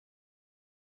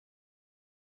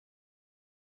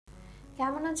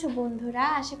কেমন আছো বন্ধুরা?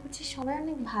 আশা করছি সবাই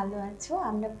অনেক ভালো আছো।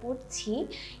 আমরা পড়ছি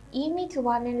ইউনিট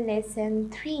 1 এর লেসন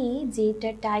 3, যেটা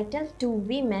টাইটেল টু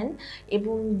উইমেন,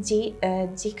 এবং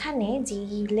যেখানে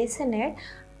লেসনের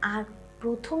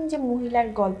প্রথম যে মহিলার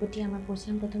গল্পটি আমরা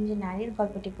পড়ছিলাম, প্রথম যে নারীর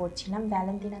গল্পটি পড়ছিলাম,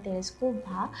 ভ্যালেন্টিনা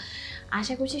তেরেস্কোভা।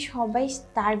 আশা করছি সবাই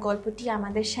তার গল্পটি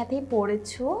আমাদের সাথেই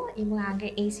পড়েছো এবং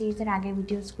এই সিরিজের আগের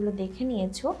ভিডিওসগুলো দেখে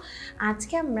নিয়েছো।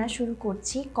 আজকে আমরা শুরু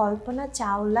করছি কল্পনা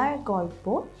চাওলার গল্প,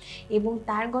 এবং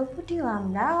তার গল্পটিও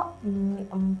আমরা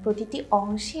প্রতিটি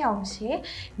অংশে অংশে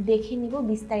দেখে নিব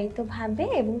বিস্তারিতভাবে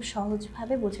এবং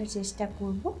সহজভাবে বোঝার চেষ্টা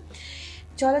করব।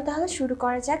 চলো তাহলে শুরু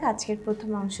করা যাক আজকের প্রথম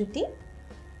অংশটি।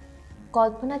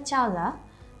 কল্পনা চাওলা,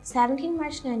 17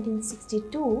 মার্চ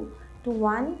 1962 to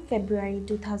 1 ফেব্রুয়ারি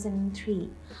 2003।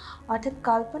 অর্থাৎ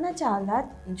কল্পনা চাওলা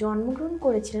জন্মগ্রহণ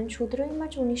করেছিলেন 17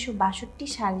 মার্চ 1962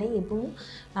 সালে এবং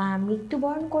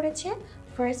মৃত্যুবরণ করেছে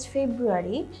 1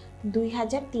 ফেব্রুয়ারি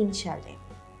 2003 সালে।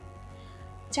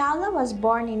 Chawla was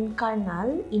born in Karnal,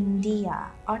 India.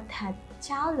 অর্থাৎ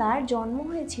চাওলার জন্ম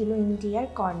হয়েছিল ইন্ডিয়ার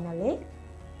কর্নালে।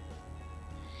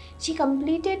 She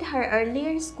completed her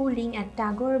earlier schooling at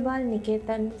Tagore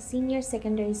Niketan Senior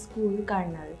Secondary School,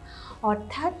 Karnal.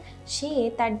 অর্থাৎ সে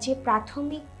তার যে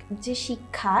প্রাথমিক যে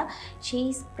শিক্ষা, সেই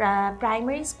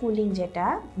প্রাইমারি স্কুলিং যেটা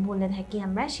বলে থাকি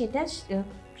আমরা, সেটা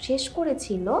শেষ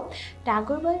করেছিল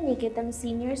টাগোরবাল নিকেতন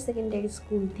সিনিয়র সেকেন্ডারি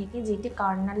স্কুল থেকে, যেটি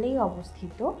কার্নালেই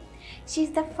অবস্থিত। She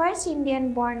is the first Indian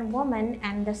born woman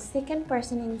and the second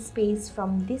person in space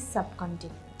from this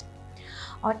subcontinent.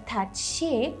 অর্থাৎ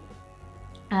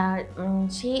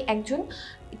সে একজন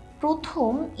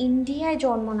প্রথম ইন্ডিয়ায়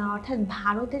জন্ম নেওয়া, অর্থাৎ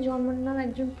ভারতে জন্ম নেওয়া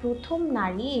একজন প্রথম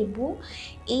নারী, এবং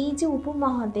এই যে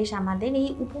উপমহাদেশ আমাদের, এই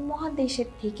উপমহাদেশের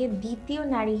থেকে দ্বিতীয়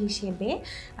নারী হিসেবে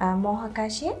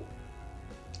মহাকাশে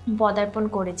পদার্পণ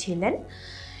করেছিলেন।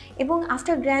 এবং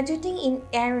after গ্র্যাজুয়েটিং in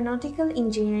aeronautical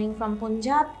engineering from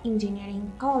Punjab engineering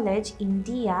college,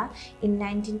 India in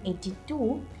 1982,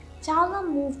 Chawla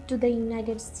move to the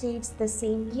United states the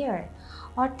same ইয়ার।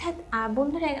 অর্থাৎ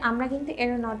বন্ধুরা, আমরা কিন্তু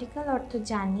এরোনটিক্যাল অর্থ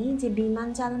জানি যে বিমান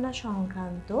চালনা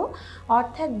সংক্রান্ত,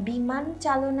 অর্থাৎ বিমান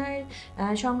চালনার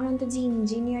সংক্রান্ত যে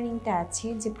ইঞ্জিনিয়ারিংটা আছে,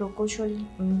 যে প্রকৌশল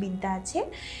বিদ্যা আছে,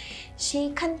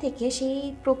 সেইখান থেকে, সেই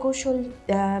প্রকৌশল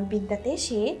বিদ্যাতে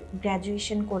সে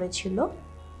গ্র্যাজুয়েশন করেছিল।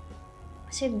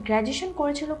 সে গ্র্যাজুয়েশন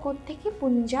করেছিল কোত্থেকে?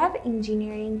 পাঞ্জাব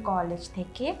ইঞ্জিনিয়ারিং কলেজ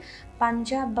থেকে।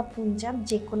 পাঞ্জাব বা পুঞ্জাব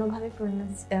যে কোনোভাবে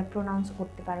প্রোনাউন্স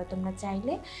করতে পারো তোমরা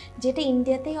চাইলে, যেটা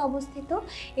ইন্ডিয়াতেই অবস্থিত।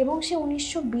 এবং সে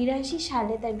 1982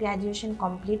 সালে তার গ্র্যাজুয়েশন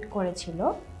কমপ্লিট করেছিল।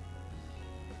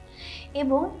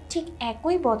 এবং ঠিক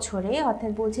একই বছরে,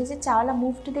 অর্থাৎ বলছে যে Chawla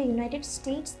move to the United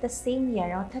states the same ইয়ার,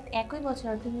 অর্থাৎ একই বছর,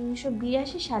 অর্থাৎ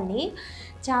 1982 সালে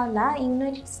চাওলা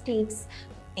ইউনাইটেড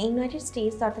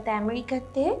স্টেটস অর্থাৎ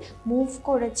আমেরিকাতে মুভ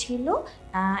করেছিল।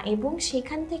 এবং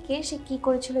সেখান থেকে সে কী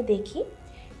করেছিল দেখি।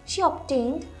 She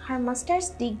obtained her master's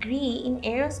degree in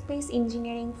aerospace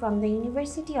engineering from the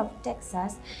University of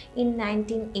Texas in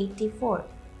 1984.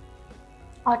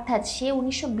 অর্থাৎ সে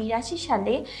 1982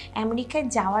 সালে আমেরিকায়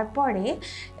যাওয়ার পরে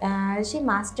সে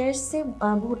মাস্টার্সে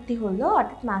ভর্তি হলো,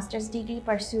 অর্থাৎ মাস্টার্স ডিগ্রি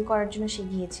পারসিউ করার জন্য সে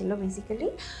গিয়েছিল বেসিক্যালি।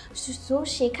 সো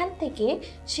সেখান থেকে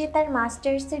সে তার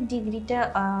মাস্টার্সের ডিগ্রিটা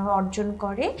অর্জন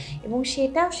করে, এবং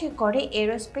সেটাও সে করে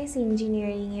এরোস্পেস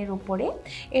ইঞ্জিনিয়ারিংয়ের উপরে।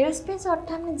 এরোস্পেস অর্থ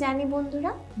আমরা জানি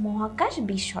বন্ধুরা, মহাকাশ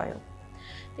বিষয়।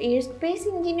 তো এরোস্পেস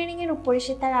ইঞ্জিনিয়ারিংয়ের উপরে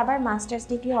সে তার আবার মাস্টার্স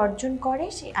ডিগ্রি অর্জন করে,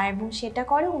 এবং সেটা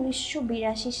করে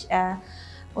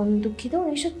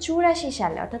 1984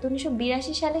 সালে। অর্থাৎ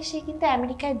 1982 সালে সে কিন্তু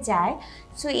আমেরিকায় যায়।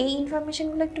 সো এই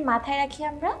ইনফরমেশনগুলো একটু মাথায় রাখি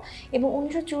আমরা। এবং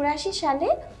 1984 সালে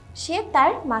সে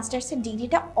তার মাস্টার্সের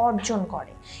ডিগ্রিটা অর্জন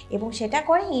করে, এবং সেটা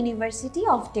করে ইউনিভার্সিটি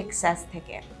অফ টেক্সাস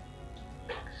থেকে।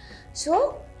 সো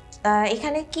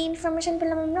এখানে কি ইনফরমেশন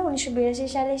পেলাম আমরা? 1982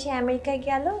 সালে সে আমেরিকায়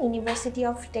গেল, ইউনিভার্সিটি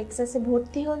অফ টেক্সাসে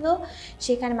ভর্তি হলো,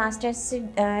 সেখানে মাস্টার্সের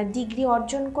ডিগ্রি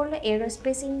অর্জন করলো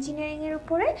এরোস্পেস ইঞ্জিনিয়ারিংয়ের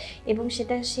উপরে, এবং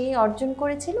সেটা সে অর্জন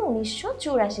করেছিল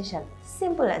 1984 সালে।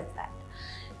 Simple as that.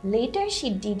 Later she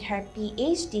did her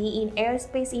PhD in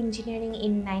aerospace engineering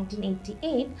in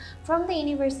 1988 from the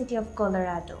University of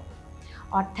Colorado.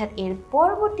 অর্থাৎ এর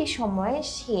পরবর্তী সময়ে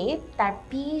সে তার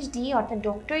পিএইচডি অর্থাৎ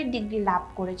ডক্টরেট ডিগ্রি লাভ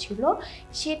করেছিল,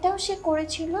 সেটাও সে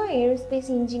করেছিল এরোস্পেস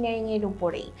ইঞ্জিনিয়ারিংয়ের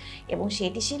উপরেই। এবং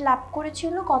সেটি সে লাভ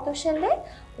করেছিল কত সালে?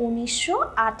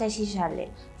 1988 সালে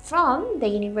from the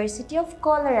university of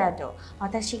Colorado.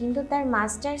 অর্থাৎ সে কিন্তু তার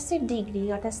মাস্টার্সের ডিগ্রি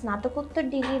অর্থাৎ স্নাতকোত্তর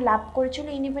ডিগ্রি লাভ করেছিল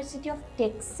ইউনিভার্সিটি অফ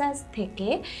টেক্সাস থেকে,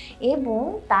 এবং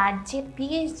তার যে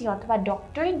পিএইচডি অথবা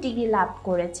ডক্টরেট ডিগ্রি লাভ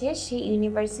করেছে সেই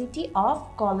ইউনিভার্সিটি অফ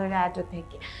কলোরাডো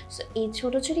থেকে। সো এই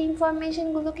ছোটো ছোটো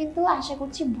ইনফরমেশনগুলো কিন্তু আশা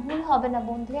করছি ভুল হবে না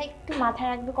বন্ধুরা, একটু মাথায়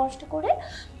রাখবে কষ্ট করে,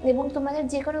 এবং তোমাদের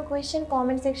যে কোনো কোয়েশ্চেন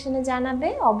কমেন্ট সেকশনে জানাবে।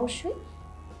 অবশ্যই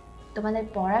তোমাদের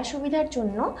পড়ার সুবিধার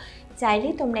জন্য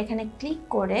চাইলেই তোমরা এখানে ক্লিক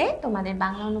করে তোমাদের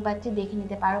বাংলা অনুবাদটি দেখে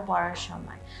নিতে পারো পড়ার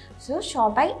সময়। সো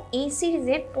সবাই এই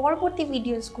সিরিজের পরবর্তী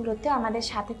ভিডিওসগুলোতে আমাদের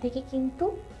সাথে থেকে কিন্তু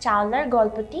চাওলার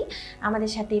গল্পটি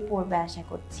আমাদের সাথেই পড়বে আশা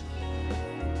করছি।